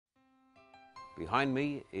Behind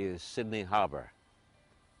me is Sydney Harbour.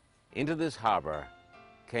 Into this harbour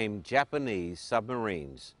came Japanese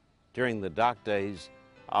submarines during the dark days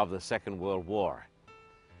of the Second World War.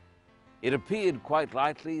 It appeared quite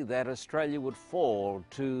likely that Australia would fall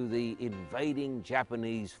to the invading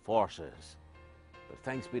Japanese forces. But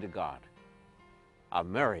thanks be to God,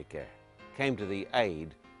 America came to the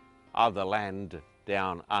aid of the land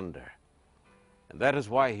down under. And that is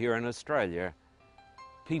why here in Australia,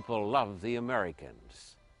 people love the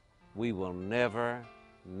Americans. We will never,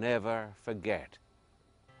 never forget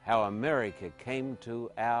how America came to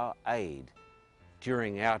our aid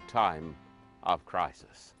during our time of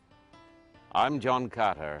crisis. I'm John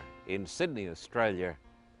Carter in Sydney, Australia,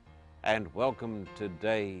 and welcome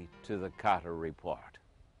today to the Carter Report.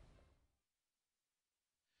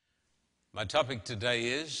 My topic today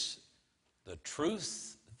is the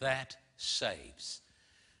truth that saves.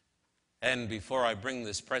 And before I bring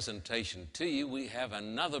this presentation to you, we have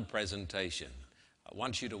another presentation. I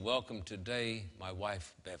want you to welcome today my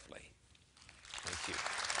wife, Beverly. Thank you.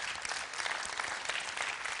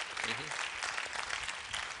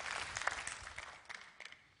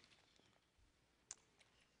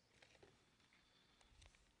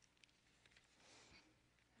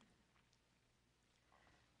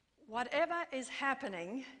 Whatever is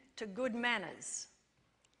happening to good manners?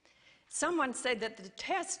 Someone said that the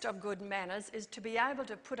test of good manners is to be able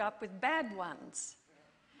to put up with bad ones.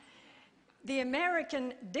 The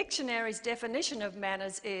American Dictionary's definition of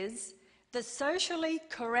manners is the socially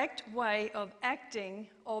correct way of acting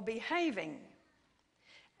or behaving.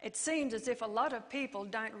 It seems as if a lot of people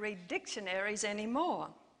don't read dictionaries anymore.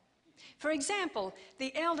 For example,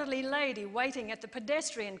 the elderly lady waiting at the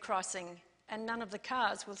pedestrian crossing and none of the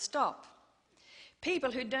cars will stop.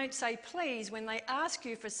 People who don't say please when they ask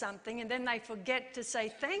you for something and then they forget to say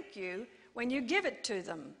thank you when you give it to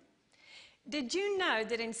them. Did you know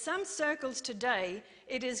that in some circles today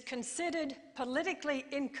it is considered politically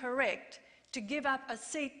incorrect to give up a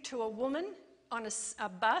seat to a woman on a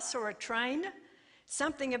bus or a train?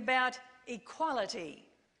 Something about equality.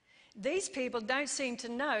 These people don't seem to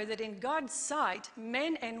know that in God's sight,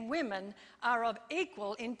 men and women are of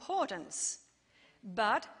equal importance.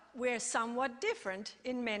 But we're somewhat different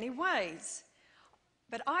in many ways.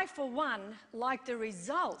 But I, for one, like the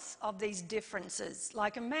results of these differences,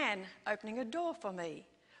 like a man opening a door for me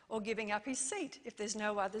or giving up his seat if there's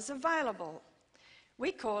no others available.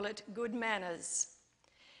 We call it good manners.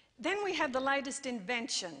 Then we have the latest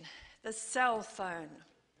invention, the cell phone.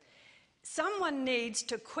 Someone needs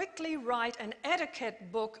to quickly write an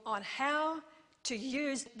etiquette book on how to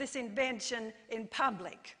use this invention in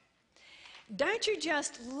public. Don't you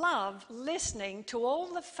just love listening to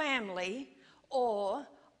all the family or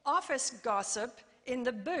office gossip in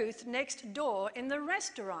the booth next door in the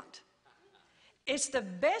restaurant? It's the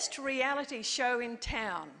best reality show in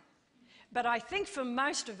town, but I think for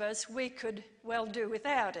most of us we could well do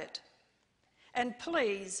without it. And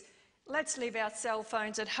please, let's leave our cell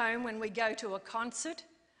phones at home when we go to a concert,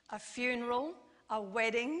 a funeral, a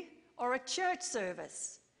wedding, or a church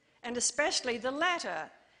service, and especially the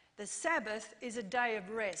latter. The Sabbath is a day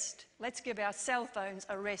of rest. Let's give our cell phones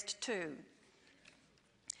a rest too.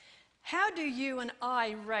 How do you and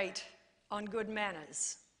I rate on good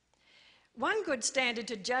manners? One good standard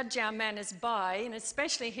to judge our manners by, and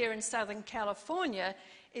especially here in Southern California,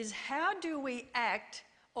 is how do we act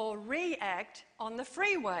or react on the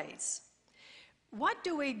freeways? What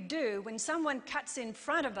do we do when someone cuts in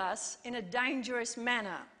front of us in a dangerous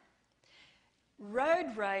manner?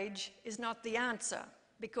 Road rage is not the answer,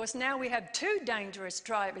 because now we have two dangerous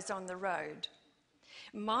drivers on the road.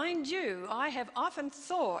 Mind you, I have often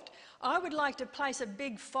thought I would like to place a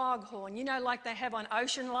big foghorn, you know, like they have on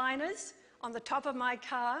ocean liners, on the top of my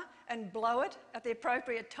car and blow it at the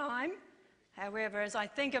appropriate time. However, as I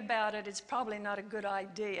think about it, it's probably not a good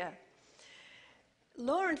idea.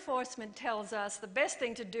 Law enforcement tells us the best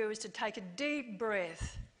thing to do is to take a deep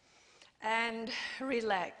breath and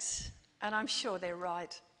relax, and I'm sure they're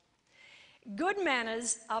right. Good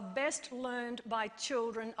manners are best learned by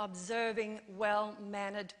children observing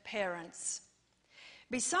well-mannered parents.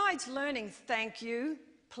 Besides learning thank you,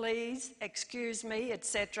 please, excuse me,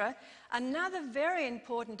 etc., another very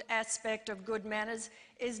important aspect of good manners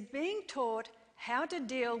is being taught how to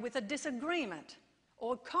deal with a disagreement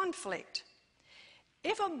or conflict.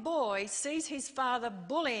 If a boy sees his father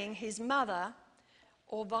bullying his mother,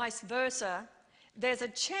 or vice versa, there's a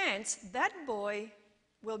chance that boy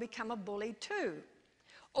will become a bully too.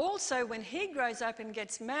 Also, when he grows up and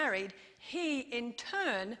gets married, he in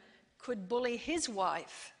turn could bully his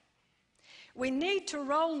wife. We need to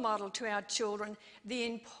role model to our children the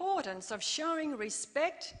importance of showing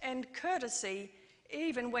respect and courtesy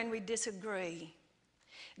even when we disagree.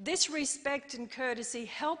 This respect and courtesy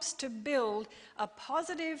helps to build a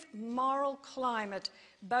positive moral climate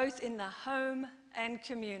both in the home and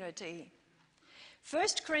community.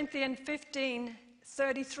 1 Corinthians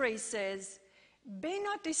 15:33 says, "Be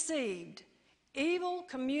not deceived, evil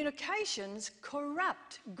communications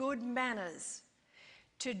corrupt good manners."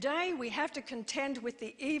 Today we have to contend with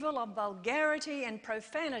the evil of vulgarity and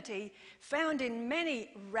profanity found in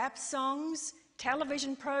many rap songs,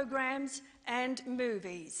 television programs, and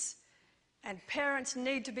movies. And parents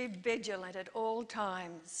need to be vigilant at all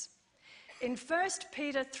times. In 1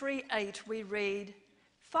 Peter 3:8 we read,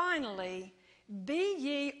 "Finally, be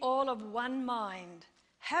ye all of one mind,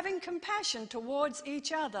 having compassion towards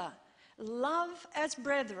each other, love as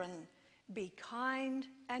brethren, be kind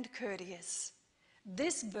and courteous."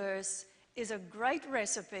 This verse is a great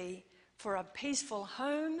recipe for a peaceful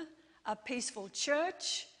home, a peaceful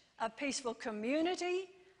church, a peaceful community,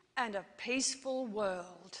 and a peaceful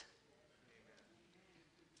world.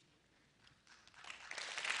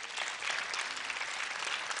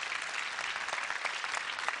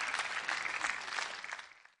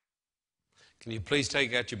 Can you please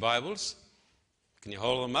take out your Bibles? Can you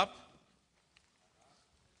hold them up?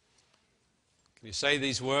 Can you say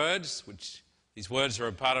these words, these words are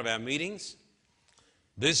a part of our meetings?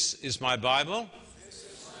 This is my Bible.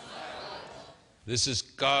 This is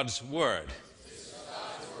God's Word.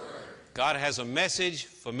 God has a message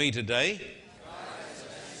for me today.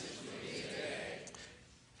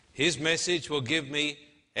 His message will give me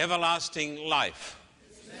everlasting life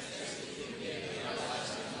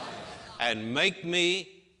and make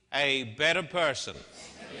me a better person.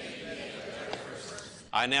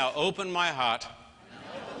 I now open my heart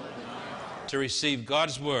to receive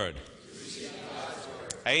God's Word.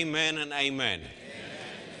 Amen and amen.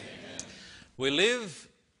 We live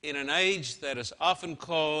in an age that is often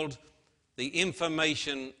called the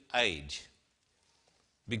information age,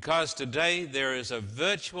 because today there is a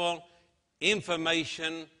virtual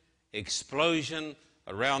information explosion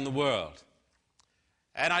around the world.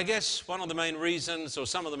 And I guess one of the main reasons, or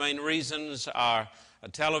some of the main reasons, are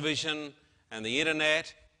television and the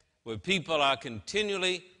internet, where people are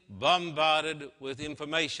continually bombarded with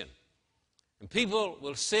information. And people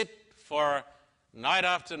will sit for night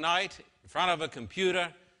after night in front of a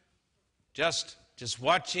computer just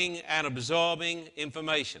watching and absorbing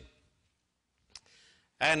information.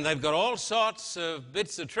 And they've got all sorts of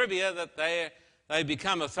bits of trivia that they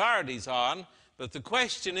become authorities on. But the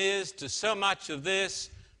question is, to so much of this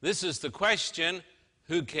is the question,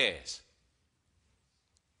 who cares?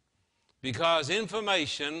 Because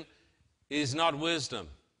information is not wisdom.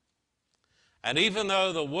 And even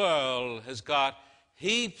though the world has got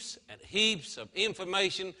heaps and heaps of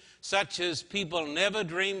information such as people never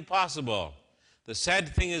dreamed possible, the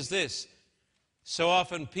sad thing is this: so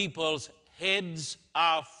often people's heads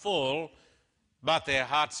are full, but their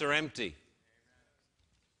hearts are empty.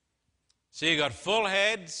 So you got full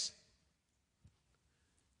heads,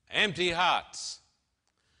 empty hearts.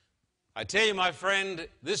 I tell you, my friend,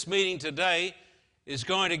 this meeting today is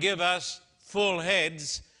going to give us full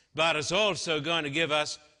heads, but it's also going to give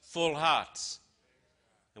us full hearts.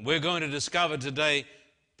 And we're going to discover today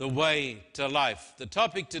the way to life. The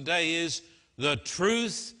topic today is the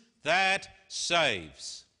truth that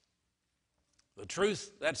saves. The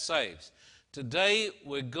truth that saves. Today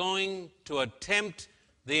we're going to attempt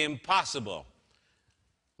the impossible.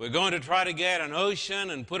 We're going to try to get an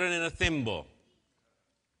ocean and put it in a thimble.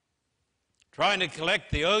 Trying to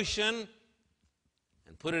collect the ocean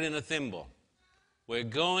and put it in a thimble. We're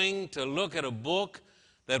going to look at a book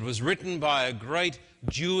that was written by a great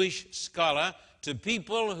Jewish scholar to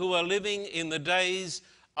people who were living in the days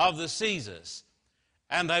of the Caesars,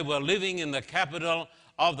 and they were living in the capital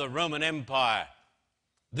of the Roman Empire.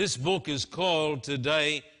 This book is called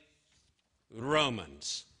today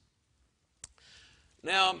Romans.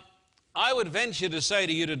 Now, I would venture to say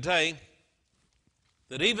to you today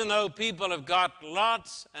that even though people have got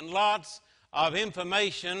lots and lots of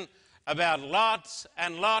information about lots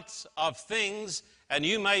and lots of things, and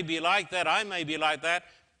you may be like that, I may be like that,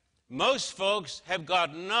 most folks have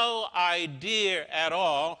got no idea at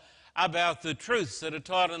all about the truths that are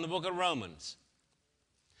taught in the book of Romans.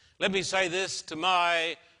 Let me say this to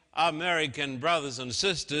my American brothers and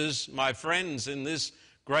sisters, my friends in this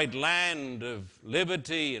great land of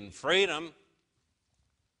liberty and freedom.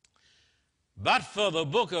 But for the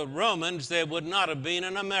book of Romans, there would not have been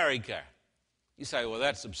an America. You say, well,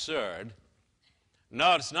 that's absurd.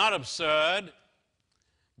 No, it's not absurd,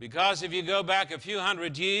 Because if you go back a few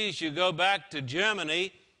hundred years, you go back to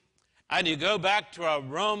Germany, and you go back to a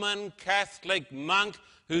Roman Catholic monk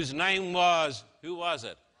whose name was, who was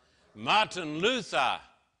it? Martin Luther.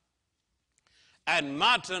 And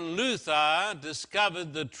Martin Luther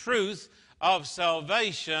discovered the truth of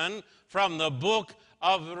salvation from the book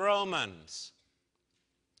of Romans.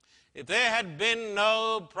 If there had been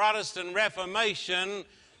no Protestant Reformation,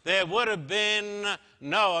 there would have been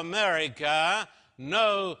no America,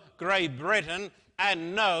 no Great Britain,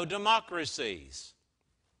 and no democracies.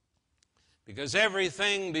 Because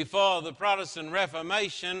everything before the Protestant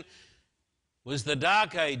Reformation was the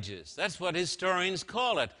Dark Ages. That's what historians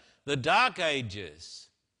call it, the Dark Ages.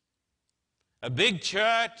 A big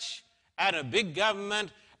church and a big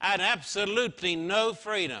government and absolutely no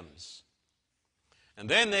freedoms. And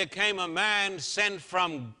then there came a man sent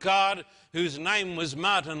from God whose name was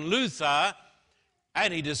Martin Luther,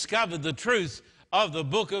 and he discovered the truth of the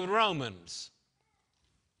book of Romans.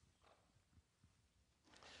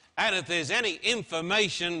 And if there's any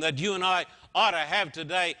information that you and I ought to have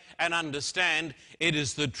today and understand, it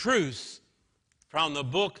is the truth from the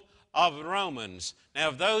book of Romans. Now,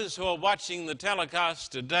 of those who are watching the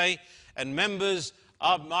telecast today and members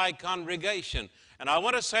of my congregation, and I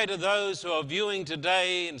want to say to those who are viewing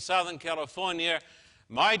today in Southern California,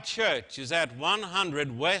 my church is at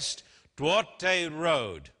 100 West Duarte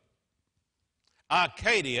Road,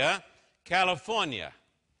 Arcadia, California.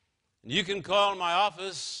 You can call my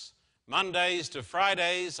office Mondays to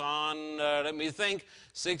Fridays on,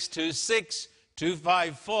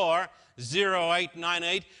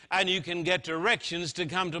 626-254-0898, and you can get directions to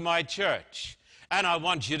come to my church. And I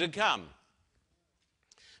want you to come.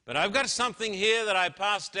 But I've got something here that I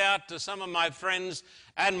passed out to some of my friends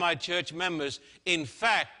and my church members. In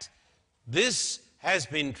fact, this has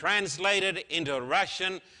been translated into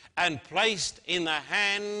Russian and placed in the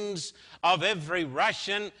hands of every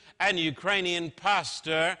Russian and Ukrainian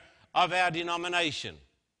pastor of our denomination.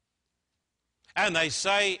 And they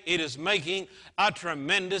say it is making a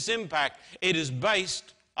tremendous impact. It is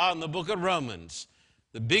based on the book of Romans,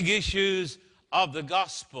 the big issues of the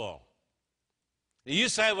gospel. You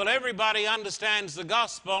say, well, everybody understands the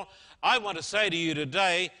gospel. I want to say to you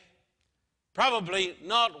today, probably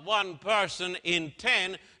not one person in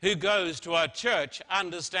 10 who goes to our church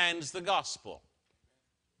understands the gospel.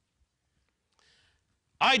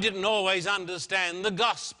 I didn't always understand the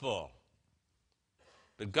gospel,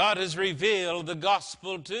 but God has revealed the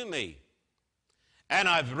gospel to me. And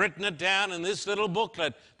I've written it down in this little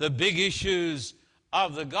booklet, the big issues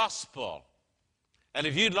of the gospel. And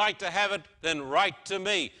if you'd like to have it, then write to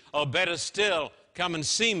me, or better still, come and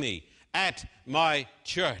see me at my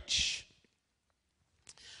church.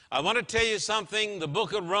 I want to tell you something. The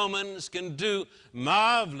book of Romans can do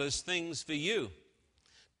marvelous things for you.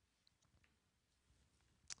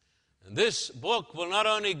 And this book will not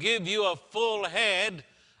only give you a full head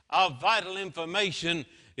of vital information,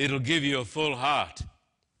 it'll give you a full heart.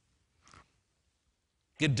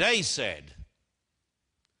 G'day said,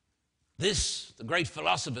 the great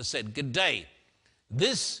philosopher said, G'day,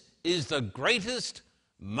 this is the greatest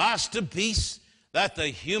masterpiece that the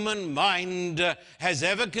human mind has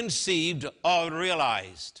ever conceived or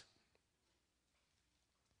realized.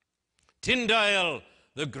 Tyndale,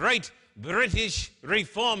 the great British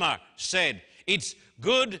reformer, said, it's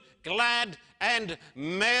good, glad, and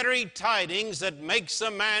merry tidings that makes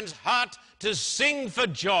a man's heart to sing for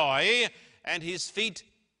joy and his feet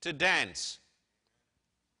to dance.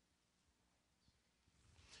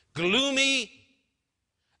 Gloomy,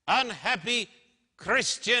 unhappy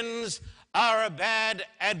Christians are a bad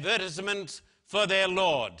advertisement for their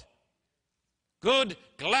Lord. Good,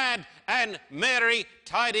 glad, and merry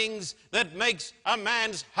tidings that makes a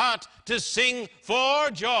man's heart to sing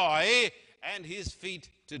for joy and his feet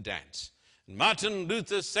to dance. Martin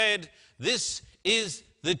Luther said, this is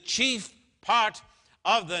the chief part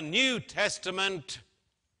of the New Testament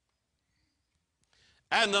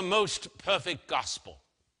and the most perfect gospel.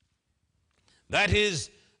 That is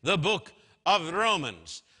the book of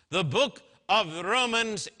Romans. The book of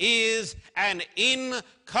Romans is an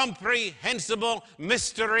incomprehensible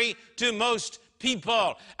mystery to most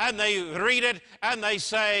people. And they read it and they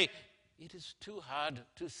say, it is too hard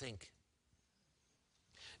to think.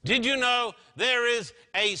 Did you know there is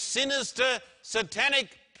a sinister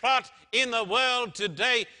satanic plot in the world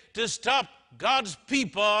today to stop God's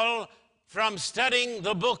people from studying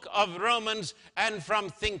the book of Romans and from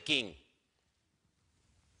thinking?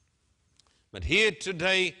 But here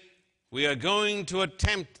today, we are going to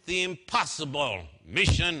attempt the impossible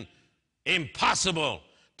mission, impossible,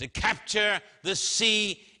 to capture the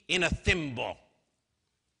sea in a thimble.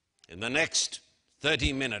 in the next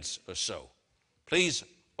 30 minutes or so. Please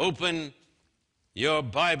open your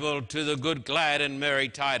Bible to the good, glad, and merry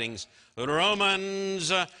tidings.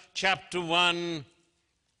 Romans chapter 1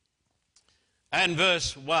 and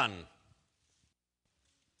verse 1.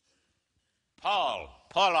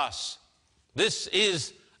 Paulos. This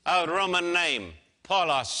is a Roman name,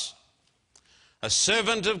 Paulos, a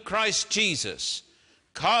servant of Christ Jesus,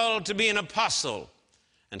 called to be an apostle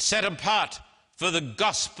and set apart for the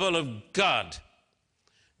gospel of God.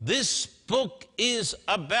 This book is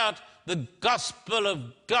about the gospel of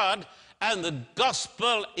God, and the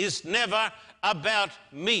gospel is never about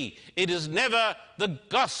me. It is never the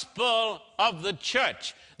gospel of the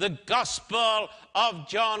church, the gospel of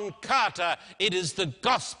John Carter. It is the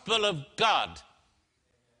gospel of God.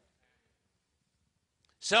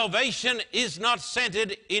 Salvation is not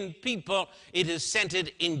centered in people, it is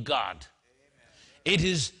centered in God. It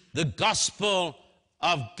is the gospel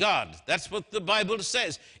of God. That's what the Bible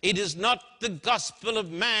says. It is not the gospel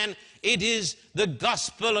of man, it is the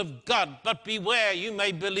gospel of God. But beware, you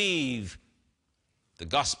may believe the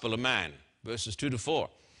gospel of man. Verses 2 to 4.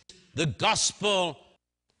 The gospel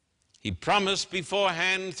he promised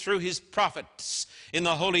beforehand through his prophets in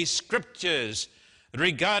the Holy Scriptures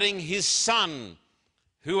regarding his Son,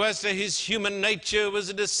 who as to his human nature was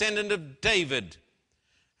a descendant of David,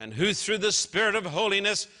 and who through the Spirit of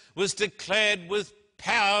holiness was declared with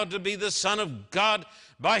power to be the Son of God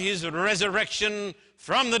by his resurrection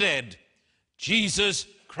from the dead, Jesus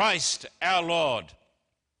Christ our Lord.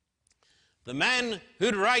 The man who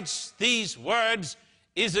writes these words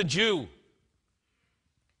is a Jew.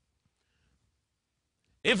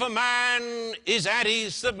 If a man is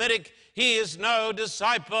anti-Semitic, he is no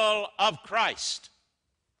disciple of Christ.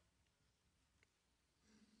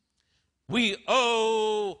 We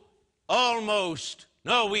owe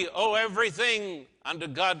everything under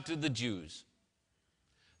God to the Jews.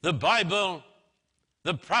 The Bible,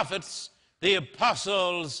 the prophets, the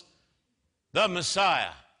apostles, the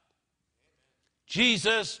Messiah.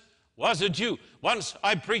 Jesus was a Jew. Once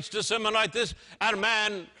I preached a sermon like this, and a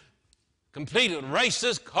man, complete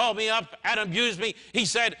racist, called me up and abused me. He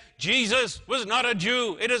said, Jesus was not a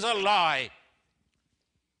Jew. It is a lie.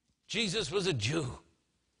 Jesus was a Jew.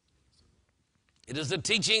 It is the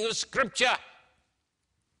teaching of Scripture.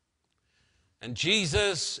 And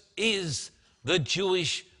Jesus is the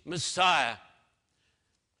Jewish Messiah.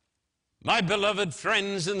 My beloved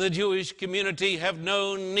friends in the Jewish community have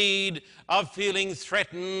no need of feeling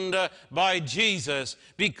threatened by Jesus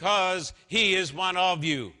because he is one of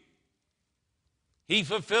you. He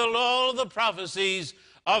fulfilled all the prophecies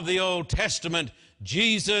of the Old Testament.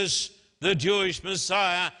 Jesus, the Jewish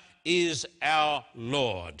Messiah, is our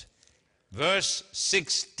Lord. Verse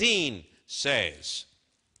 16 says,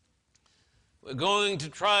 we're going to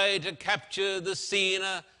try to capture the scene,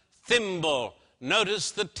 a thimble.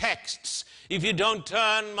 Notice the texts. If you don't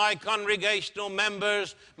turn my congregational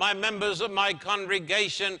members, my members of my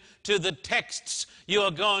congregation, to the texts, you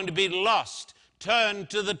are going to be lost. Turn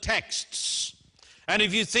to the texts. And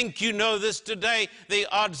if you think you know this today, the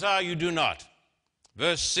odds are you do not.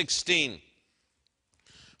 Verse 16.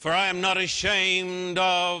 For I am not ashamed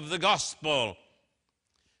of the gospel,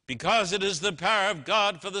 because it is the power of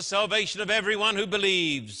God for the salvation of everyone who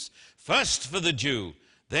believes, first for the Jew,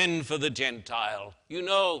 then for the Gentile. You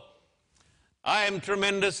know, I am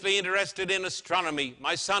tremendously interested in astronomy.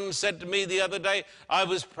 My son said to me the other day, I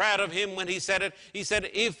was proud of him when he said it. He said,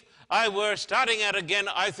 if I were starting out again,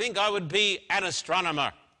 I think I would be an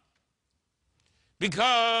astronomer.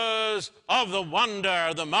 Because of the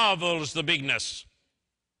wonder, the marvels, the bigness,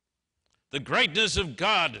 the greatness of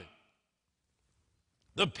God,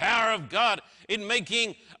 the power of God in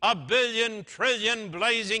making a billion, trillion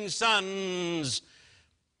blazing suns,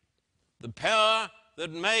 the power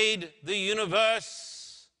that made the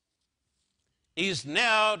universe is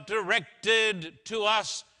now directed to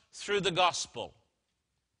us through the gospel.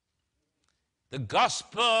 The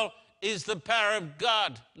gospel is the power of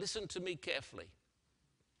God. Listen to me carefully.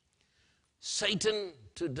 Satan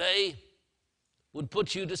today would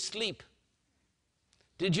put you to sleep.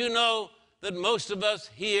 Did you know that most of us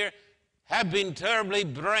here have been terribly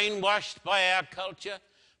brainwashed by our culture?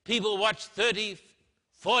 People watch 30,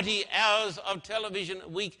 40 hours of television a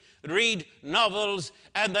week, read novels,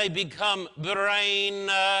 and they become brain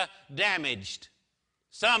damaged.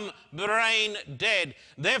 Some brain dead.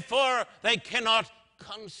 Therefore, they cannot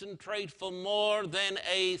concentrate for more than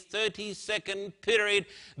a 30-second period.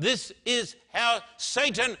 This is how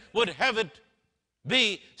Satan would have it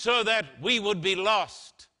be, so that we would be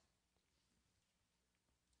lost.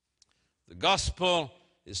 The gospel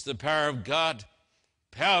is the power of God.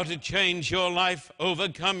 power to change your life,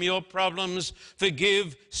 overcome your problems,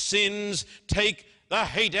 forgive sins, take the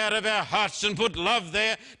hate out of our hearts and put love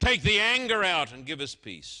there, take the anger out and give us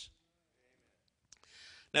peace.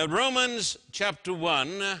 Now, Romans chapter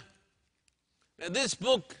 1, now this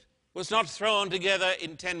book was not thrown together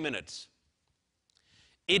in 10 minutes.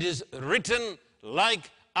 It is written like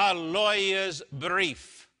a lawyer's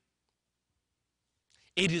brief.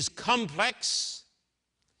 It is complex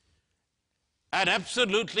and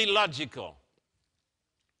absolutely logical.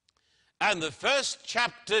 And the first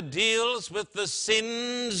chapter deals with the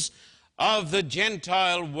sins of the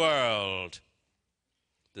Gentile world.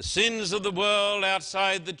 The sins of the world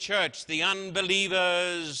outside the church, the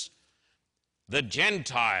unbelievers, the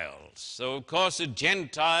Gentiles. So, of course, a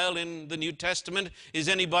Gentile in the New Testament is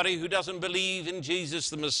anybody who doesn't believe in Jesus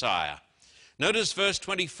the Messiah. Notice verse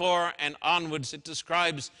 24 and onwards, it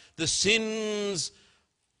describes the sins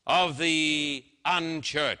of the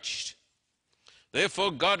unchurched.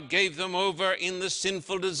 Therefore, God gave them over in the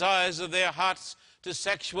sinful desires of their hearts to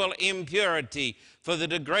sexual impurity, for the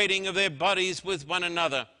degrading of their bodies with one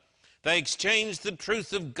another. They exchanged the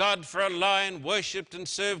truth of God for a lie and worshipped and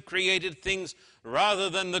served created things rather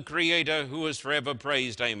than the Creator, who is forever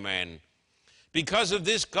praised. Amen. Because of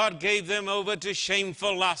this, God gave them over to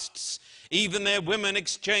shameful lusts. Even their women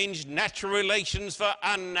exchanged natural relations for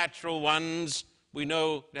unnatural ones. We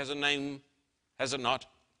know it has a name, has it not?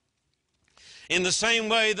 In the same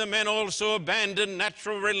way, the men also abandoned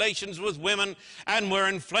natural relations with women and were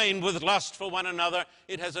inflamed with lust for one another.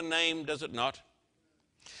 It has a name, does it not?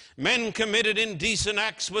 Men committed indecent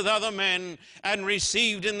acts with other men and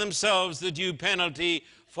received in themselves the due penalty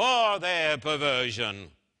for their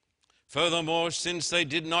perversion. Furthermore, since they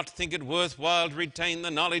did not think it worthwhile to retain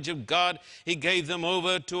the knowledge of God, he gave them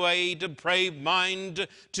over to a depraved mind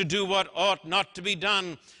to do what ought not to be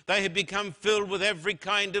done. They had become filled with every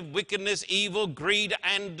kind of wickedness, evil, greed,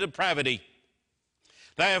 and depravity.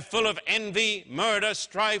 They are full of envy, murder,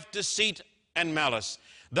 strife, deceit, and malice.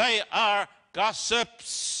 They are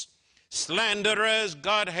gossips, slanderers,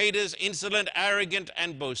 God-haters, insolent, arrogant,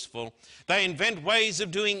 and boastful. They invent ways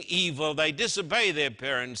of doing evil. They disobey their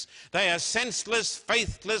parents. They are senseless,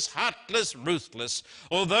 faithless, heartless, ruthless.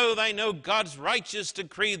 Although they know God's righteous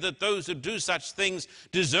decree that those who do such things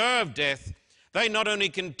deserve death, they not only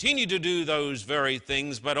continue to do those very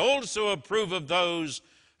things, but also approve of those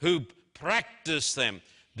who practice them.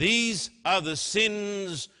 These are the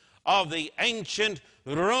sins of the ancient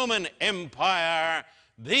Roman Empire.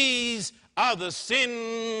 These are the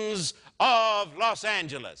sins of Los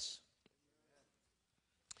Angeles.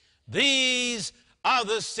 These are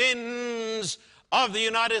the sins of the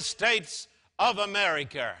United States of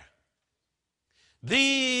America.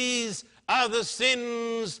 These are the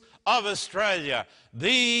sins of Australia.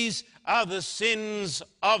 These are the sins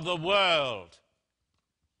of the world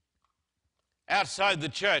outside the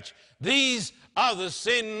church. These are the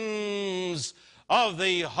sins of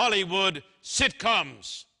the Hollywood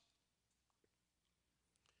sitcoms,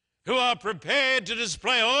 who are prepared to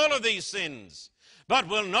display all of these sins, but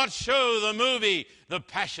will not show the movie The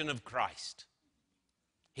Passion of Christ.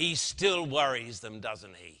 He still worries them,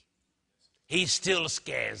 doesn't he? He still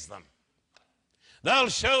scares them. They'll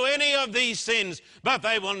show any of these sins, but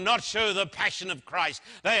they will not show the Passion of Christ.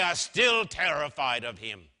 They are still terrified of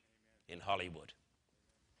him in Hollywood.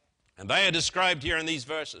 And they are described here in these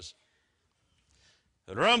verses.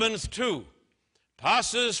 Romans 2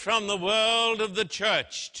 passes from the world of the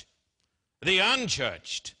churched, the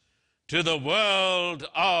unchurched, to the world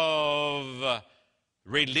of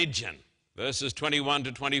religion. Verses 21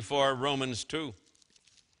 to 24, Romans 2.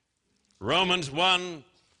 Romans 1,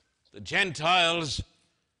 the Gentiles.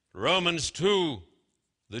 Romans 2,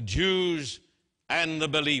 the Jews and the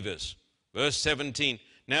believers. Verse 17,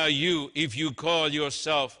 now you, if you call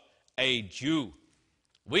yourself a Jew.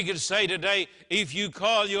 We could say today, if you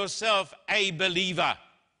call yourself a believer.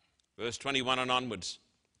 Verse 21 and onwards.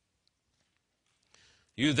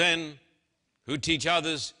 You then, who teach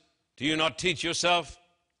others, do you not teach yourself?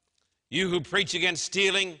 You who preach against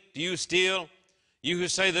stealing, do you steal? You who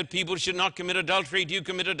say that people should not commit adultery, do you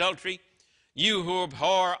commit adultery? You who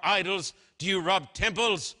abhor idols, do you rob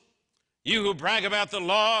temples? You who brag about the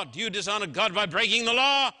law, do you dishonor God by breaking the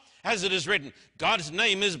law? As it is written, God's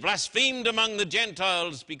name is blasphemed among the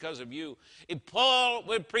Gentiles because of you. If Paul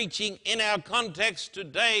were preaching in our context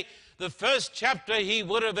today, the first chapter he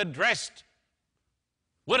would have addressed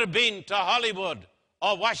would have been to Hollywood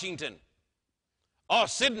or Washington or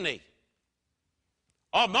Sydney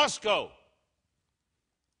or Moscow.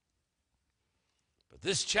 But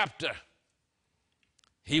this chapter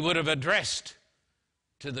he would have addressed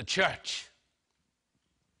to the church.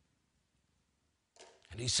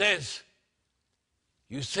 And he says,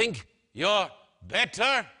 you think you're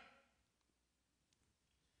better?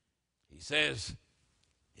 He says,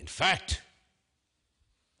 in fact,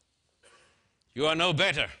 you are no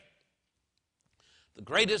better. The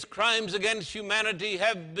greatest crimes against humanity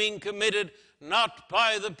have been committed not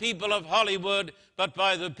by the people of Hollywood, but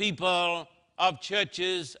by the people of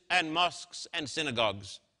churches and mosques and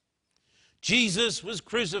synagogues. Jesus was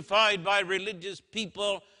crucified by religious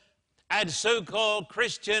people, and so-called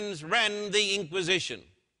Christians ran the Inquisition.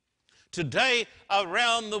 Today,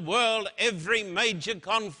 around the world, every major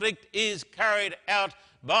conflict is carried out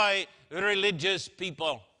by religious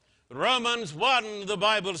people. Romans 1, the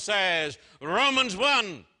Bible says, Romans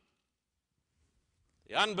 1,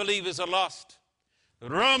 the unbelievers are lost.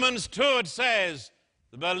 Romans 2, it says,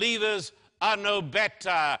 the believers are no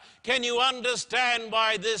better. Can you understand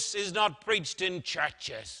why this is not preached in churches?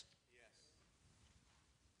 Yes.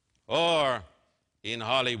 Or in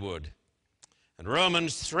Hollywood? In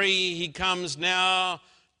Romans 3, he comes now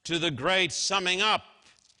to the great summing up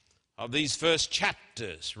of these first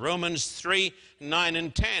chapters. Romans 3, 9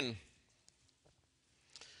 and 10.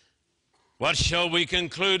 What shall we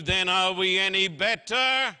conclude then? Are we any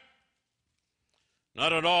better?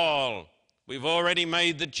 Not at all. We've already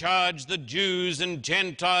made the charge that Jews and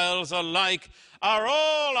Gentiles alike are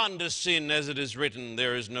all under sin, as it is written,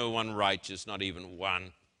 there is no one righteous, not even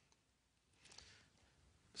one.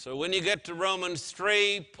 So when you get to Romans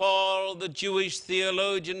 3, Paul, the Jewish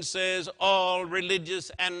theologian, says all religious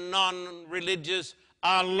and non-religious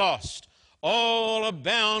are lost. All are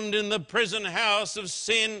bound in the prison house of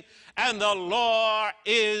sin, and the law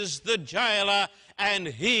is the jailer, and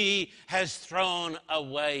he has thrown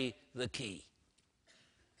away the key.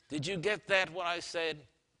 Did you get that, what I said?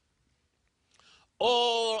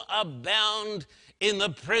 All are bound in the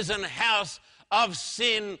prison house of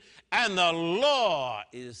sin, and the law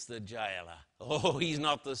is the jailer. Oh, he's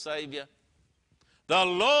not the Savior. The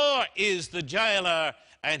law is the jailer,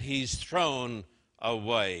 and he's thrown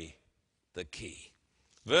away the key.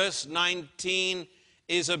 Verse 19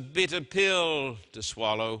 is a bitter pill to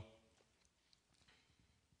swallow.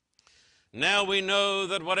 Now we know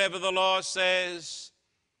that whatever the law says,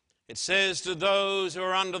 it says to those who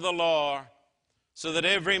are under the law, so that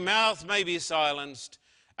every mouth may be silenced,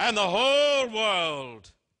 and the whole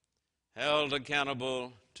world held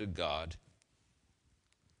accountable to God.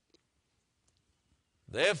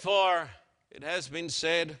 Therefore, it has been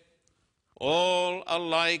said, all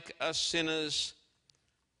alike are sinners,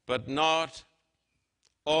 but not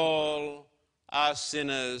all are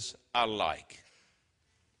sinners alike.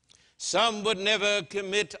 Some would never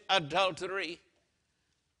commit adultery,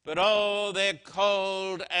 but oh, they're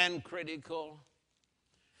cold and critical.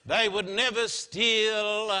 They would never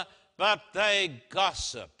steal, but they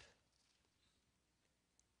gossip.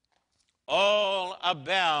 All are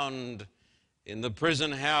bound in the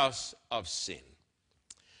prison house of sin.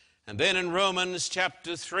 And then in Romans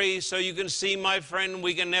chapter 3, so you can see, my friend,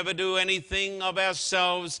 we can never do anything of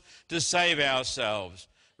ourselves to save ourselves.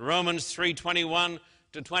 Romans 3:21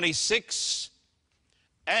 to 26,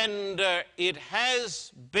 and it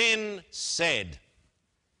has been said,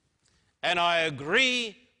 and I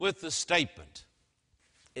agree with the statement,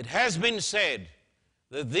 it has been said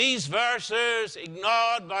that these verses,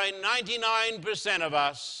 ignored by 99% of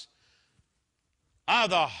us, are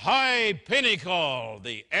the high pinnacle,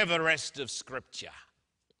 the Everest of Scripture.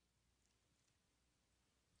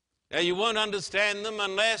 Now, you won't understand them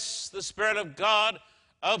unless the Spirit of God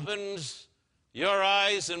opens your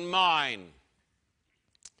eyes and mine.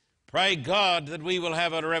 Pray God that we will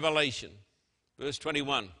have a revelation. Verse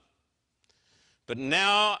 21. But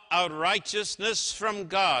now our righteousness from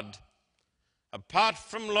God, apart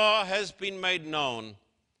from law, has been made known,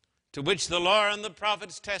 to which the law and the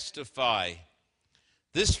prophets testify.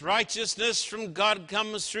 This righteousness from God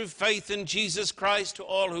comes through faith in Jesus Christ to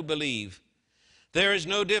all who believe. There is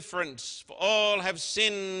no difference, for all have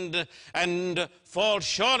sinned and fall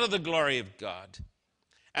short of the glory of God,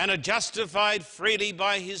 and are justified freely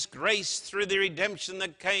by his grace through the redemption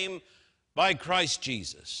that came by Christ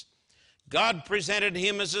Jesus. God presented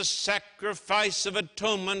him as a sacrifice of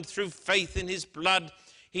atonement through faith in his blood.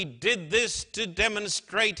 He did this to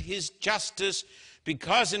demonstrate his justice,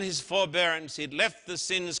 because in his forbearance he had left the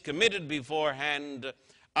sins committed beforehand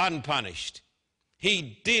unpunished.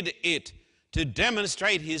 He did it to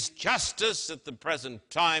demonstrate his justice at the present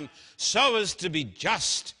time, so as to be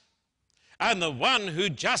just, and the one who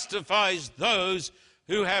justifies those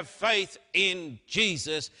who have faith in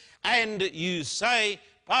Jesus. And you say,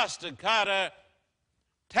 Pastor Carter,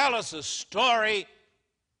 tell us a story,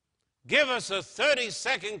 give us a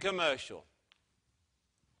 30-second commercial.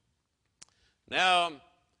 Now,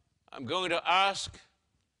 I'm going to ask,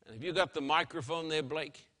 and have you got the microphone there,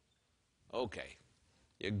 Blake? Okay,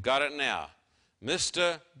 you got it now.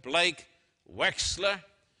 Mr. Blake Wexler,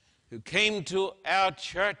 who came to our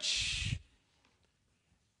church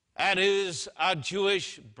and is our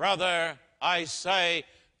Jewish brother, I say,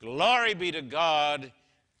 glory be to God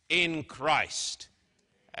in Christ.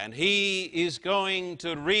 And he is going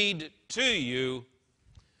to read to you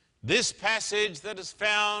this passage that is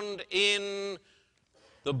found in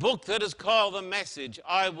the book that is called The Message.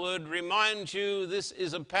 I would remind you this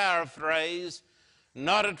is a paraphrase,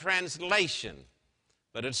 not a translation,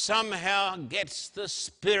 but it somehow gets the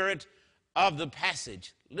spirit of the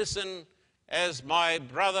passage. Listen as my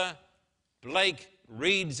brother Blake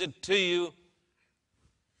reads it to you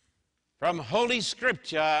from Holy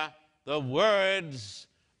Scripture, the words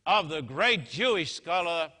of the great Jewish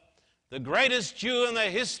scholar, the greatest Jew in the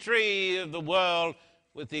history of the world,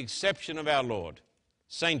 with the exception of our Lord,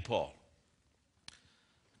 St. Paul.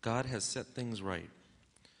 God has set things right,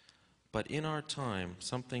 but in our time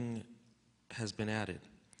something has been added.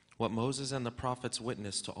 What Moses and the prophets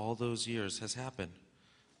witnessed to all those years has happened.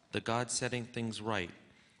 The God setting things right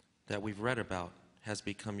that we've read about has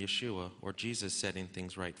become Yeshua, or Jesus setting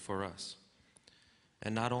things right for us.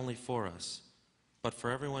 And not only for us, but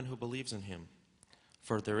for everyone who believes in him.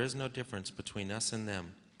 For there is no difference between us and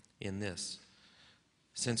them in this.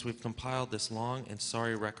 Since we've compiled this long and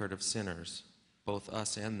sorry record of sinners, both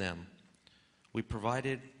us and them, we've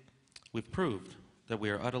proved that we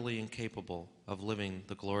are utterly incapable of living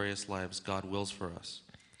the glorious lives God wills for us.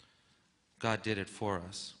 God did it for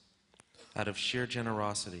us. Out of sheer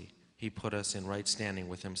generosity, he put us in right standing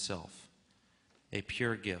with himself, a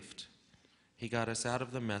pure gift. He got us out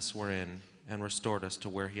of the mess we're in and restored us to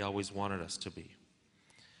where he always wanted us to be.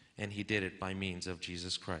 And he did it by means of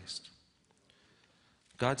Jesus Christ.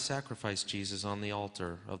 God sacrificed Jesus on the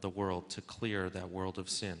altar of the world to clear that world of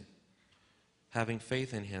sin. Having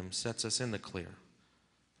faith in him sets us in the clear.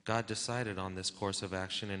 God decided on this course of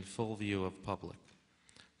action in full view of public,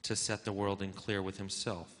 to set the world in clear with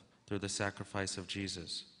himself through the sacrifice of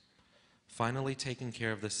Jesus, finally taking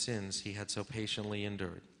care of the sins he had so patiently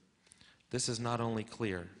endured. This is not only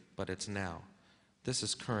clear, but it's now. This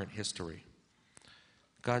is current history.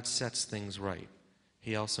 God sets things right.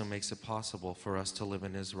 He also makes it possible for us to live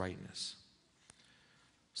in his rightness.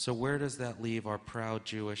 So where does that leave our proud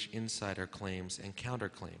Jewish insider claims and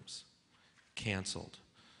counterclaims? Canceled.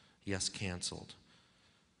 Yes, canceled.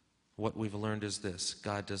 What we've learned is this: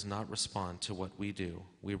 God does not respond to what we do.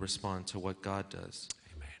 We respond to what God does.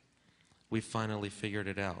 Amen. We've finally figured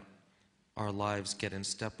it out. Our lives get in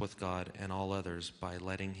step with God and all others by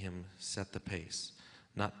letting him set the pace,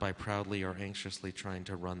 not by proudly or anxiously trying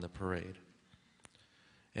to run the parade.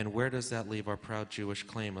 And where does that leave our proud Jewish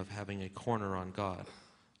claim of having a corner on God?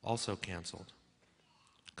 Also canceled.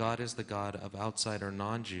 God is the God of outsider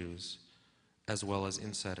non-Jews as well as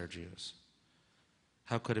insider Jews.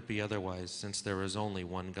 How could it be otherwise, since there is only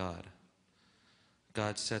one God?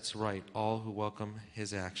 God sets right all who welcome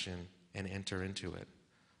his action and enter into it,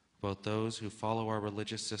 both those who follow our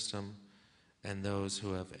religious system and those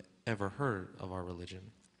who have ever heard of our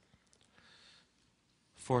religion.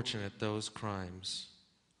 Fortunate those crimes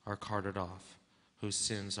are carted off, whose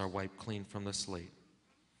sins are wiped clean from the slate.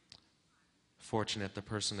 Fortunate the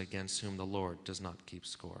person against whom the Lord does not keep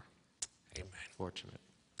score. Amen. Fortunate.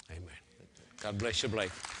 Amen. God bless you,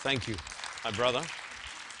 Blake. Thank you, my brother.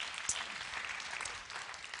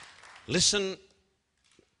 Listen,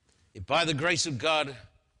 if by the grace of God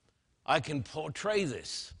I can portray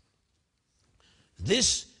this.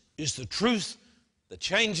 This is the truth that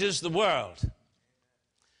changes the world.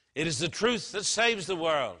 It is the truth that saves the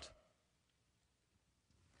world.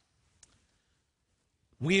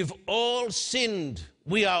 We've all sinned.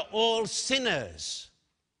 We are all sinners.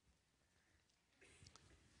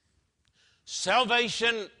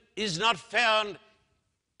 Salvation is not found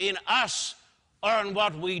in us or in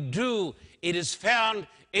what we do. It is found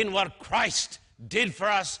in what Christ did for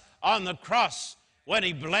us on the cross when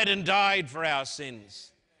he bled and died for our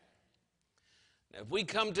sins. Now, if we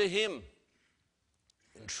come to him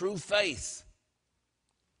in true faith,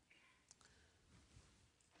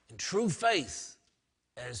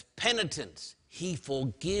 as penitents, he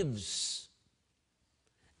forgives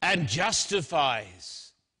and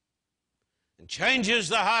justifies and changes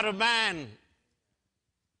the heart of man.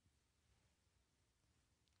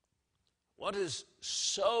 What is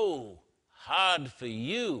so hard for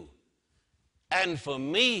you and for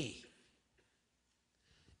me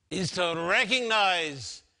is to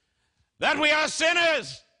recognize that we are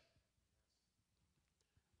sinners.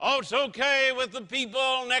 Oh, it's okay with the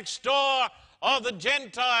people next door or the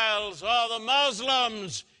Gentiles or the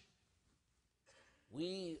Muslims.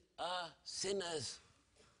 We are sinners.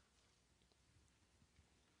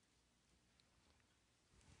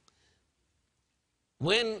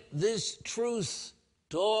 When this truth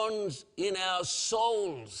dawns in our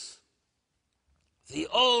souls, the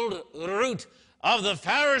old root of the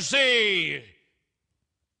Pharisee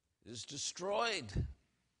is destroyed.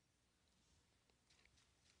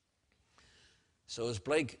 So as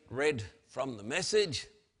Blake read from the Message,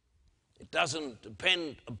 it doesn't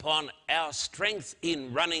depend upon our strength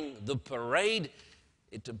in running the parade.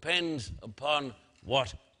 It depends upon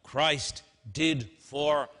what Christ did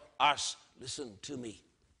for us. Listen to me.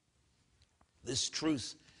 This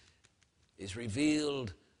truth is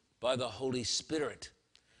revealed by the Holy Spirit.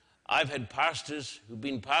 I've had pastors who've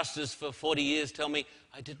been pastors for 40 years tell me,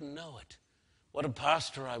 I didn't know it. What a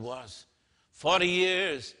pastor I was. 40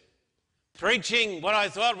 years preaching what I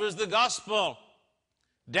thought was the gospel,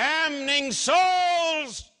 damning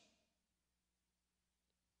souls.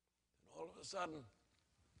 And all of a sudden,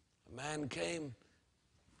 a man came and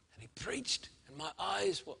he preached, and my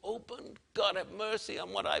eyes were opened. God have mercy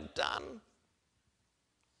on what I've done.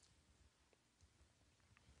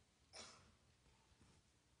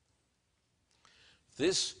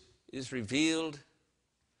 This is revealed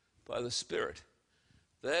by the Spirit,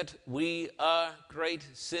 that we are great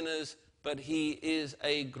sinners, but He is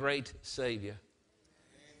a great Savior.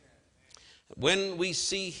 When we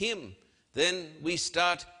see Him, then we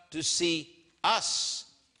start to see us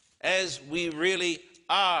as we really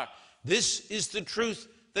are. This is the truth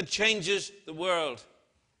that changes the world.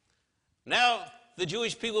 Now, the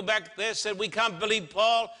Jewish people back there said, we can't believe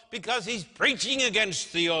Paul because he's preaching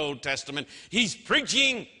against the Old Testament. He's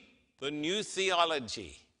preaching the new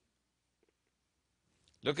theology.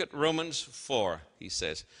 Look at Romans 4, he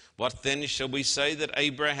says. What then shall we say that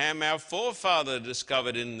Abraham, our forefather,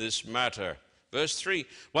 discovered in this matter? Verse 3,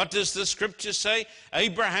 what does the Scripture say?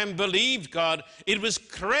 Abraham believed God. It was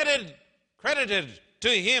credited to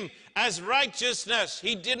him as righteousness.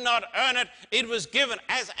 He did not earn it. It was given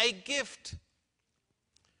as a gift.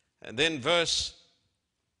 And then verse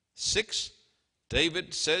 6,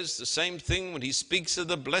 David says the same thing when he speaks of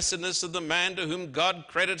the blessedness of the man to whom God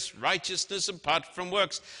credits righteousness apart from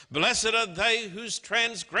works. Blessed are they whose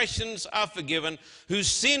transgressions are forgiven, whose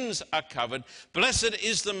sins are covered. Blessed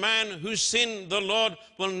is the man whose sin the Lord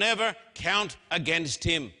will never count against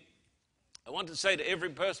him. I want to say to every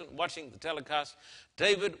person watching the telecast,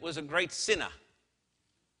 David was a great sinner,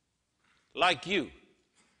 like you,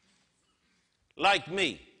 like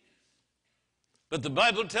me. But the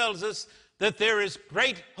Bible tells us that there is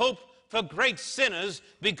great hope for great sinners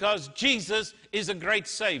because Jesus is a great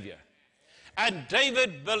Savior. And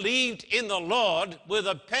David believed in the Lord with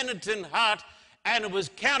a penitent heart, and it was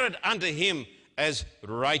counted unto him as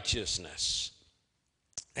righteousness.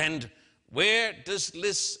 And where does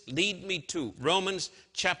this lead me to? Romans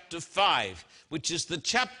chapter 5, which is the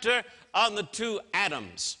chapter on the two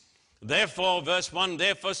Adams. Therefore, verse 1,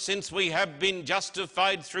 therefore, since we have been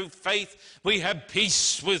justified through faith, we have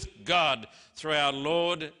peace with God through our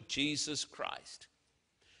Lord Jesus Christ.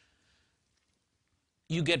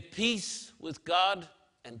 You get peace with God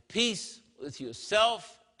and peace with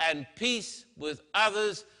yourself and peace with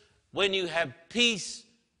others when you have peace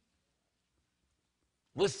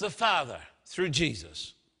with the Father through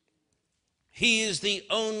Jesus. He is the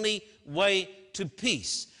only way to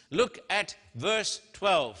peace. Look at verse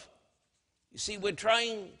 12. You see, we're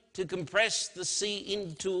trying to compress the sea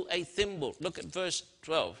into a thimble. Look at verse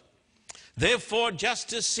 12. Therefore,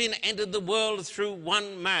 just as sin entered the world through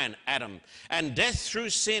one man, Adam, and death through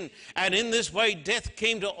sin, and in this way death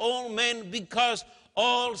came to all men because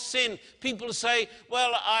all sin. People say,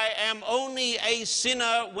 well, I am only a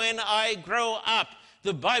sinner when I grow up.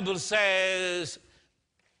 The Bible says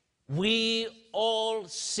we all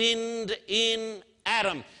sinned in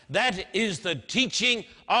Adam. That is the teaching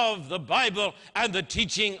of the Bible and the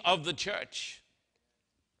teaching of the church.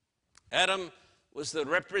 Adam was the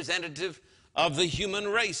representative of the human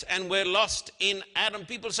race, and we're lost in Adam.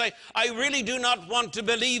 People say, I really do not want to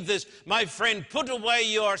believe this. My friend, put away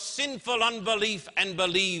your sinful unbelief and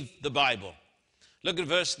believe the Bible. Look at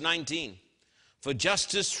verse 19. For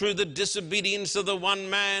just as through the disobedience of the one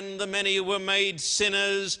man the many were made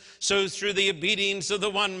sinners, so through the obedience of the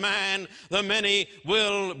one man the many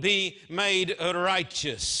will be made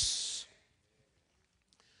righteous.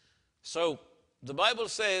 So the Bible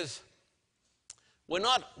says we're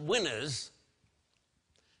not winners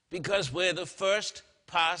because we're the first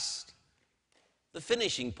past the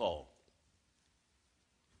finishing pole.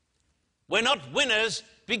 We're not winners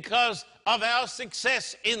because of our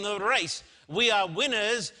success in the race. We are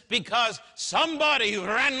winners because somebody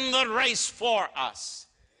ran the race for us.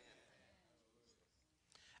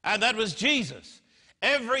 And that was Jesus.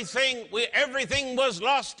 Everything was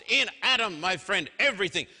lost in Adam, my friend.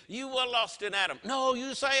 Everything. You were lost in Adam. No,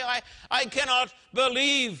 you say, I cannot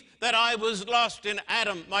believe that I was lost in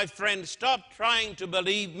Adam, my friend. Stop trying to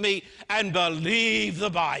believe me and believe the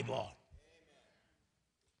Bible.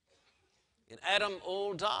 In Adam,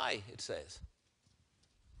 all die, it says.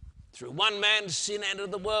 Through one man's sin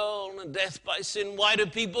entered the world, and death by sin. Why do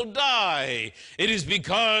people die? It is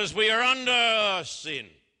because we are under sin.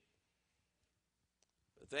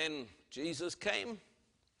 Then Jesus came,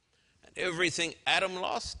 and everything Adam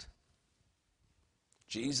lost,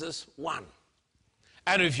 Jesus won.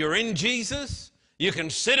 And if you're in Jesus, you're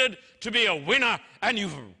considered to be a winner, and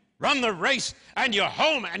you've run the race, and you're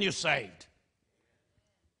home, and you're saved.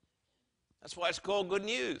 That's why it's called good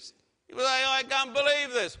news. People say, oh, I can't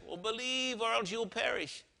believe this. Well, believe or else you'll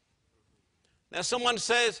perish. Now someone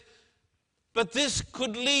says, but this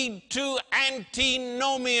could lead to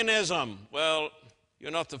antinomianism. Well, you're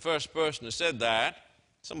not the first person who said that.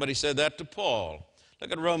 Somebody said that to Paul.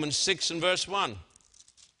 Look at Romans 6 and verse 1.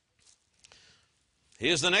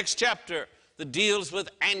 Here's the next chapter that deals with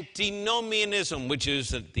antinomianism, which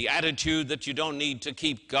is the attitude that you don't need to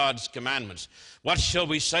keep God's commandments. What shall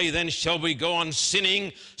we say then? Shall we go on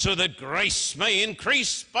sinning so that grace may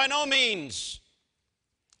increase? By no means.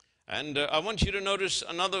 And I want you to notice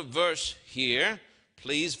another verse here,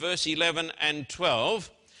 please, verse 11 and 12.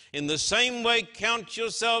 In the same way, count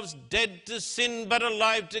yourselves dead to sin, but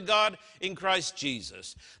alive to God in Christ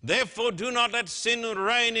Jesus. Therefore, do not let sin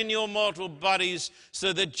reign in your mortal bodies,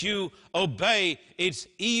 so that you obey its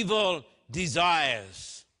evil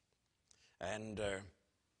desires. And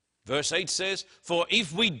verse 8 says, for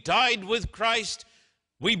if we died with Christ,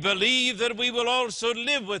 we believe that we will also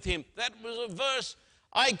live with him. That was a verse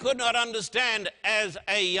I could not understand as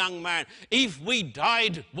a young man. If we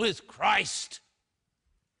died with Christ,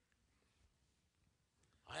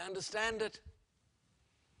 I understand it.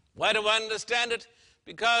 Why do I understand it?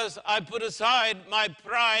 Because I put aside my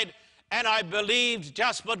pride and I believed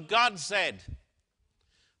just what God said.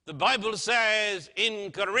 The Bible says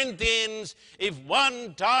in Corinthians, if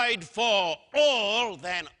one died for all,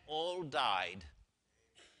 then all died.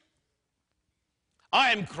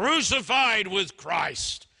 I am crucified with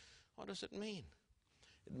Christ. What does it mean?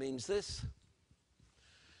 It means this,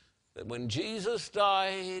 that when Jesus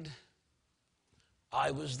died,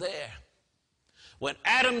 I was there. When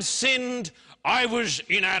Adam sinned, I was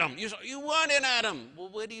in Adam. You say, you weren't in Adam. Well,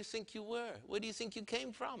 where do you think you were? Where do you think you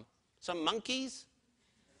came from? Some monkeys?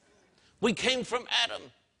 We came from Adam.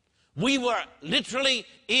 We were literally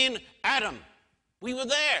in Adam. We were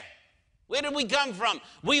there. Where did we come from?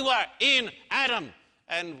 We were in Adam.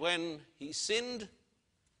 And when he sinned,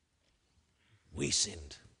 we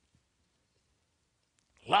sinned.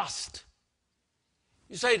 Lost.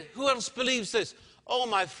 You say, who else believes this? Oh,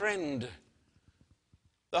 my friend,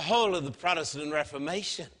 the whole of the Protestant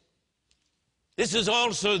Reformation. This is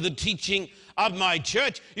also the teaching of my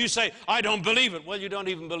church. You say, I don't believe it. Well, you don't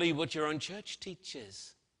even believe what your own church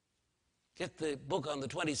teaches. Get the book on the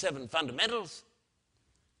 27 fundamentals.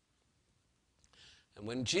 And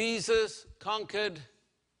when Jesus conquered,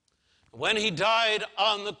 when he died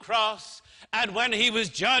on the cross, and when he was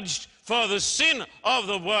judged for the sin of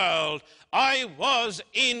the world, I was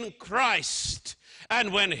in Christ.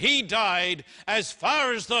 And when he died, as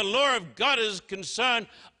far as the law of God is concerned,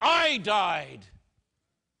 I died.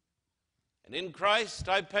 And in Christ,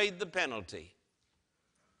 I paid the penalty.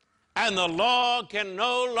 And the law can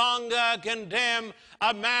no longer condemn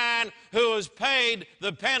a man who has paid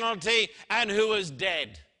the penalty and who is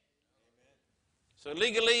dead. So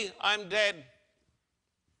legally, I'm dead.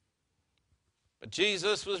 But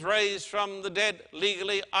Jesus was raised from the dead.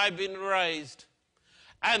 Legally, I've been raised.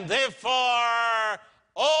 And therefore,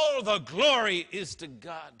 all the glory is to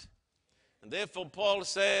God. And therefore, Paul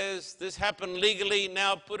says, this happened legally,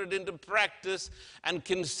 now put it into practice and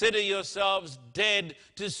consider yourselves dead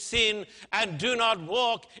to sin and do not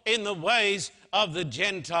walk in the ways of the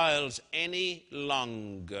Gentiles any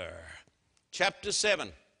longer. Chapter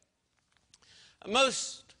 7. A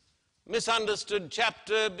most misunderstood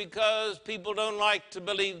chapter because people don't like to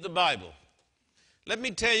believe the Bible. Let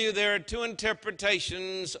me tell you, there are two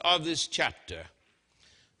interpretations of this chapter.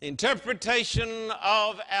 The interpretation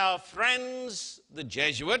of our friends, the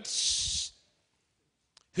Jesuits,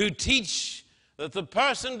 who teach that the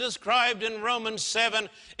person described in Romans 7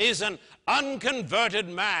 is an unconverted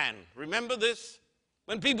man. Remember this?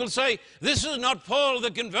 When people say, this is not Paul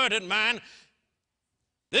the converted man,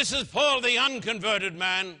 This is Paul the unconverted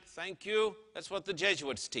man. Thank you. That's what the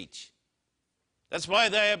Jesuits teach. That's why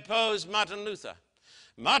they oppose Martin Luther.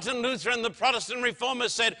 Martin Luther and the Protestant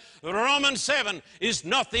reformers said Romans 7 is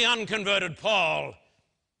not the unconverted Paul.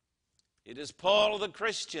 It is Paul the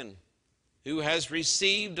Christian who has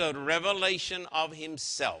received a revelation of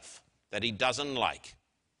himself that he doesn't like.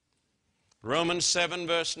 Romans 7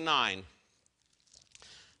 verse 9.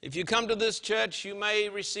 If you come to this church, you may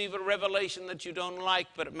receive a revelation that you don't like,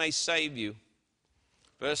 but it may save you.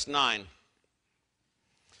 Verse 9.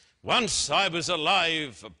 Once I was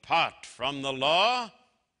alive apart from the law.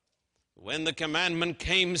 When the commandment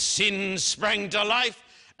came, sin sprang to life,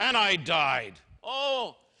 and I died.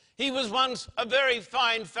 Oh, he was once a very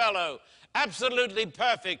fine fellow, absolutely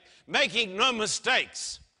perfect, making no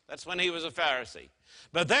mistakes. That's when he was a Pharisee.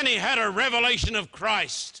 But then he had a revelation of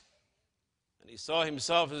Christ. And he saw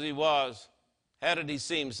himself as he was. How did he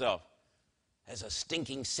see himself? As a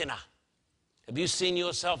stinking sinner. Have you seen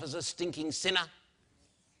yourself as a stinking sinner?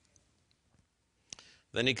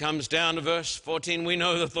 Then he comes down to verse 14. We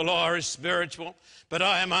know that the law is spiritual, but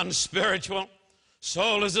I am unspiritual.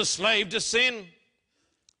 Soul is a slave to sin.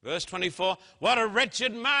 Verse 24. What a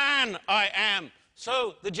wretched man I am.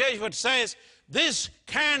 So the Jesuit says, this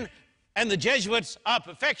can, and the Jesuits are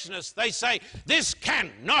perfectionists. They say, this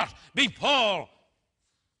cannot be Paul,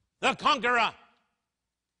 the conqueror,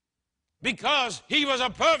 because he was a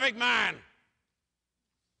perfect man.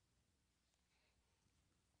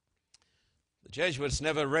 The Jesuits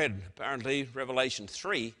never read, apparently, Revelation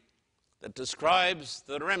 3, that describes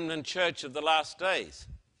the remnant church of the last days.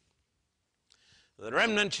 The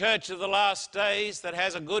remnant church of the last days that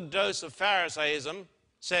has a good dose of Pharisaism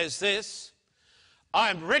says this,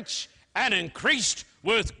 I'm rich and increased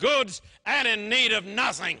with goods and in need of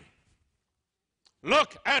nothing.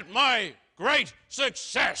 Look at my great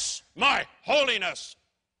success, my holiness.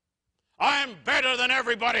 I am better than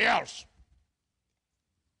everybody else.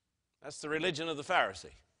 That's the religion of the Pharisee.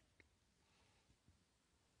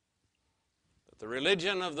 But the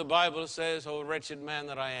religion of the Bible says, oh, wretched man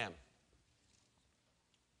that I am.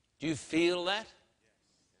 Do you feel that?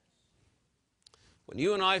 When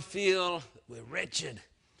you and I feel we're wretched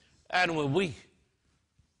and we're weak,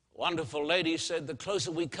 a wonderful lady said, the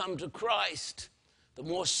closer we come to Christ, the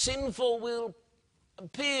more sinful we'll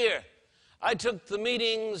appear. I took the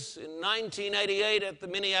meetings in 1988 at the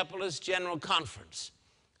Minneapolis General Conference,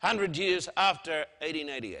 100 years after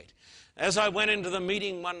 1888. As I went into the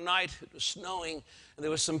meeting one night, it was snowing, and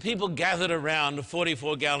there were some people gathered around a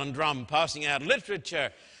 44-gallon drum passing out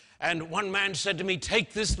literature. And one man said to me,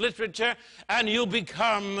 take this literature and you'll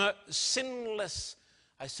become sinless.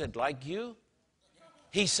 I said, like you?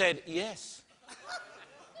 He said, yes.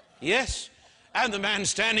 Yes. And the man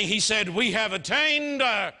standing, he said, we have attained.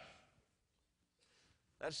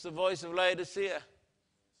 That's the voice of Laodicea.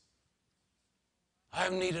 I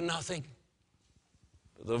have need of nothing.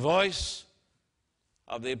 But the voice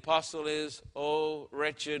of the apostle is, oh,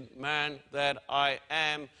 wretched man that I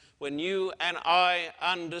am. When you and I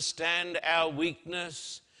understand our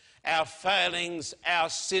weakness, our failings, our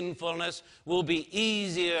sinfulness will be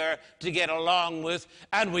easier to get along with,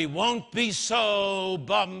 and we won't be so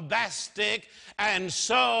bombastic and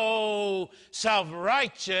so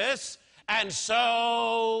self-righteous and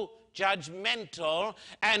so judgmental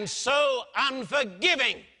and so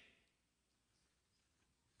unforgiving.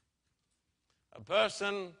 A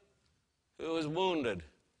person who is wounded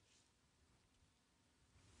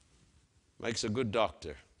makes a good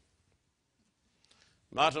doctor.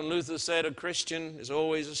 Martin Luther said a Christian is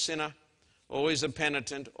always a sinner, always a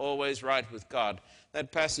penitent, always right with God.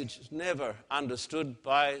 That passage is never understood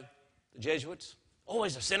by the Jesuits.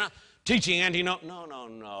 Always a sinner, teaching anti-no.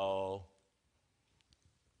 No.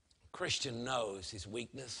 Christian knows his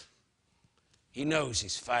weakness. He knows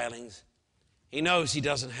his failings. He knows he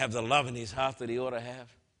doesn't have the love in his heart that he ought to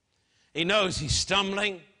have. He knows he's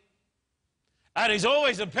stumbling. And he's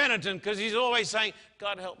always a penitent because he's always saying,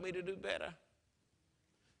 God, help me to do better.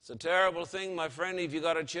 It's a terrible thing, my friend, if you've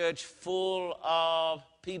got a church full of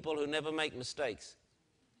people who never make mistakes.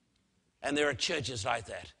 And there are churches like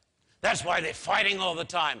that. That's why they're fighting all the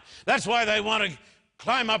time. That's why they want to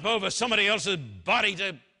climb up over somebody else's body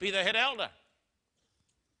to be the head elder.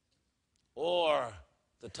 Or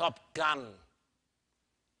the top gun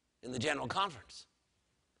in the general conference.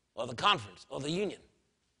 Or the conference, or the union.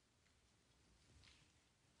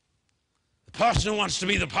 The pastor wants to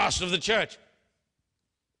be the pastor of the church.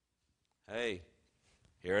 Hey,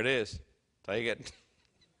 here it is. Take it.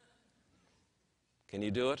 Can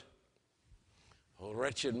you do it? Oh,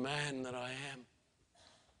 wretched man that I am.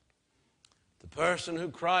 The person who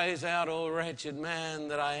cries out, "O wretched man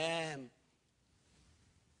that I am,"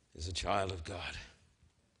 is a child of God.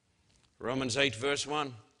 Romans 8, verse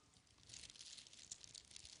 1.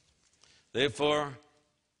 Therefore,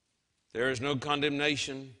 there is no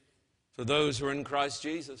condemnation for those who are in Christ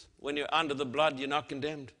Jesus. When you're under the blood, you're not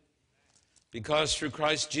condemned. Because through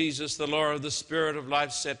Christ Jesus, the law of the Spirit of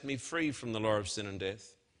life set me free from the law of sin and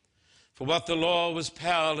death. For what the law was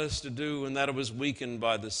powerless to do, and that it was weakened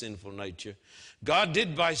by the sinful nature, God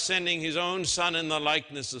did by sending his own Son in the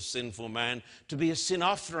likeness of sinful man to be a sin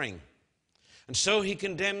offering. And so he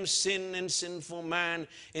condemns sin in sinful man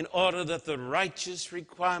in order that the righteous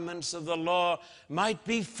requirements of the law might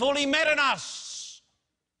be fully met in us,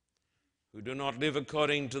 who do not live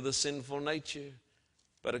according to the sinful nature,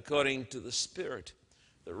 but according to the Spirit.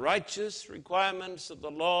 The righteous requirements of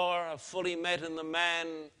the law are fully met in the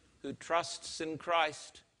man who trusts in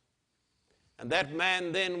Christ. And that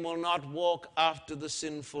man then will not walk after the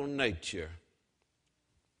sinful nature.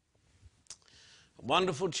 A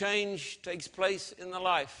wonderful change takes place in the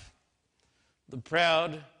life. The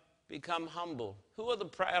proud become humble. Who are the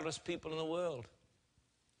proudest people in the world?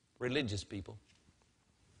 Religious people,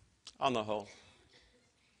 on the whole.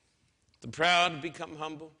 The proud become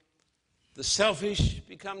humble. The selfish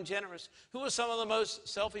become generous. Who are some of the most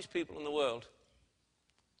selfish people in the world?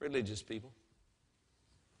 Religious people.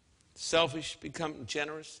 The selfish become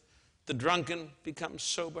generous. The drunken become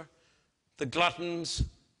sober. The gluttons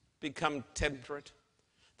become temperate.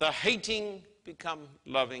 The hating become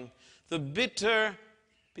loving. The bitter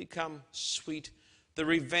become sweet. The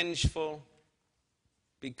revengeful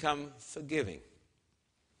become forgiving.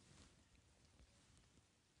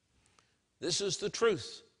 This is the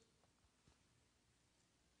truth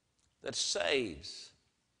that saves.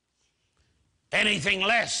 Anything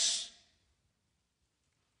less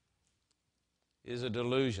is a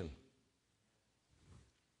delusion.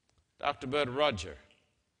 Dr. Bert Roger,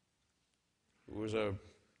 who was a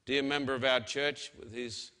dear member of our church with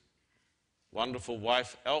his wonderful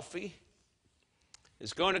wife, Elfie,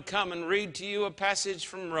 is going to come and read to you a passage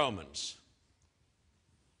from Romans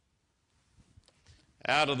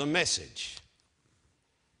out of the Message.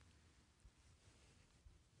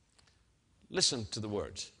 Listen to the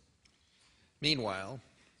words. Meanwhile,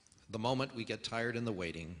 the moment we get tired in the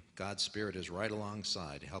waiting, God's Spirit is right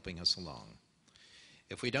alongside, helping us along.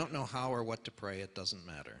 If we don't know how or what to pray, it doesn't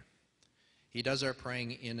matter. He does our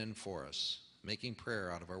praying in and for us, making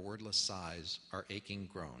prayer out of our wordless sighs, our aching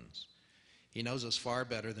groans. He knows us far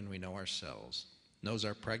better than we know ourselves, knows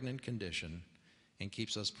our pregnant condition, and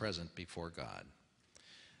keeps us present before God.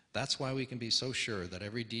 That's why we can be so sure that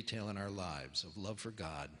every detail in our lives of love for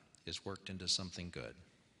God is worked into something good.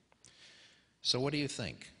 So what do you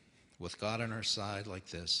think? With God on our side like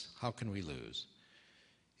this, how can we lose?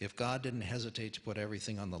 If God didn't hesitate to put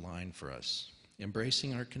everything on the line for us,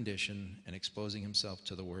 embracing our condition and exposing himself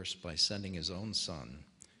to the worst by sending his own Son,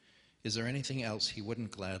 is there anything else he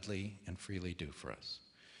wouldn't gladly and freely do for us?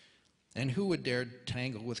 And who would dare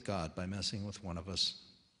tangle with God by messing with one of us?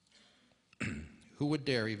 Who would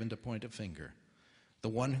dare even to point a finger? The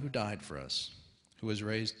one who died for us, who was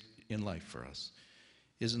raised in life for us,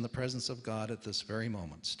 is in the presence of God at this very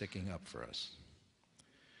moment, sticking up for us.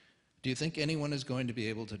 Do you think anyone is going to be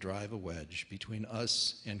able to drive a wedge between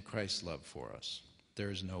us and Christ's love for us?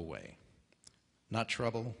 There is no way. Not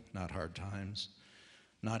trouble, not hard times,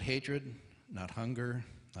 not hatred, not hunger,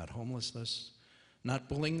 not homelessness, not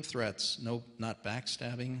bullying threats, no, not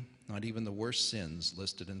backstabbing, not even the worst sins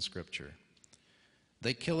listed in Scripture.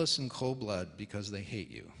 They kill us in cold blood because they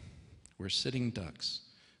hate you. We're sitting ducks.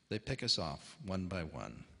 They pick us off one by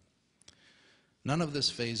one. None of this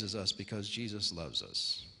phases us because Jesus loves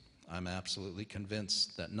us. I'm absolutely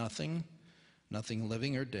convinced that nothing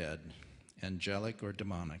living or dead, angelic or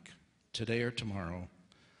demonic, today or tomorrow,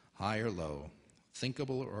 high or low,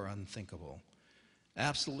 thinkable or unthinkable,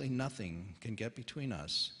 absolutely nothing can get between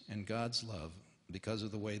us and God's love because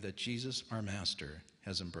of the way that Jesus, our Master,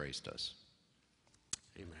 has embraced us.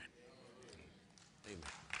 Amen. Amen.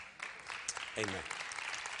 Amen.